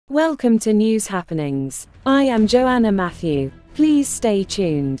Welcome to News Happenings. I am Joanna Matthew. Please stay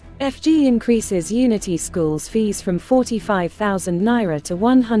tuned. FG increases Unity schools fees from 45,000 naira to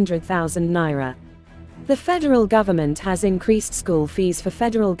 100,000 naira. The federal government has increased school fees for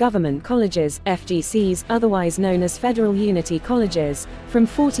federal government colleges, FGCs, otherwise known as Federal Unity Colleges, from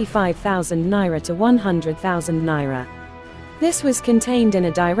 45,000 naira to 100,000 naira. This was contained in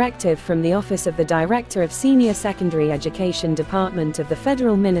a directive from the Office of the Director of Senior Secondary Education Department of the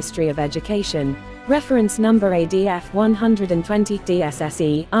Federal Ministry of Education, reference number ADF 120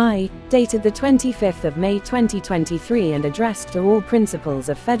 DSSE-I, dated the 25th of May 2023 and addressed to all principals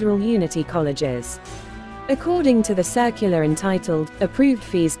of Federal Unity Colleges. According to the circular entitled, Approved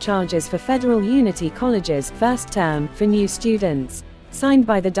Fees Charges for Federal Unity Colleges First Term for New Students, signed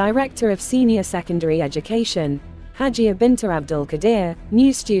by the Director of Senior Secondary Education, Hajia Binta Abdul Qadir,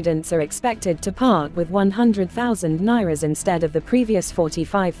 new students are expected to part with 100,000 nairas instead of the previous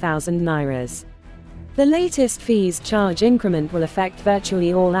 45,000 nairas. The latest fees charge increment will affect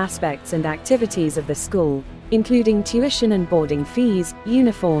virtually all aspects and activities of the school, including tuition and boarding fees,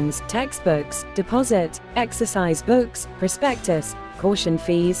 uniforms, textbooks, deposit, exercise books, prospectus, caution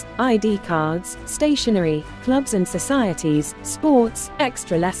fees, ID cards, stationery, clubs and societies, sports,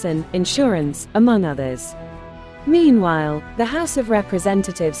 extra lesson, insurance, among others. Meanwhile, the House of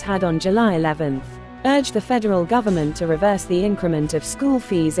Representatives had on July 11 urged the federal government to reverse the increment of school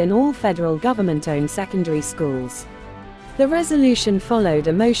fees in all federal government-owned secondary schools. The resolution followed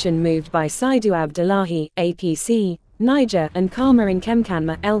a motion moved by Saidu Abdullahi, APC, Niger, and Karma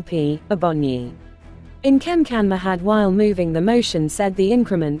Nkemkanma, LP, Ebonyi. Nkemkanma had, while moving the motion, said the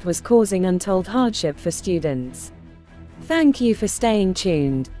increment was causing untold hardship for students. Thank you for staying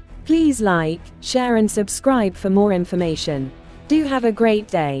tuned. Please like, share and subscribe for more information. Do have a great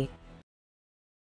day.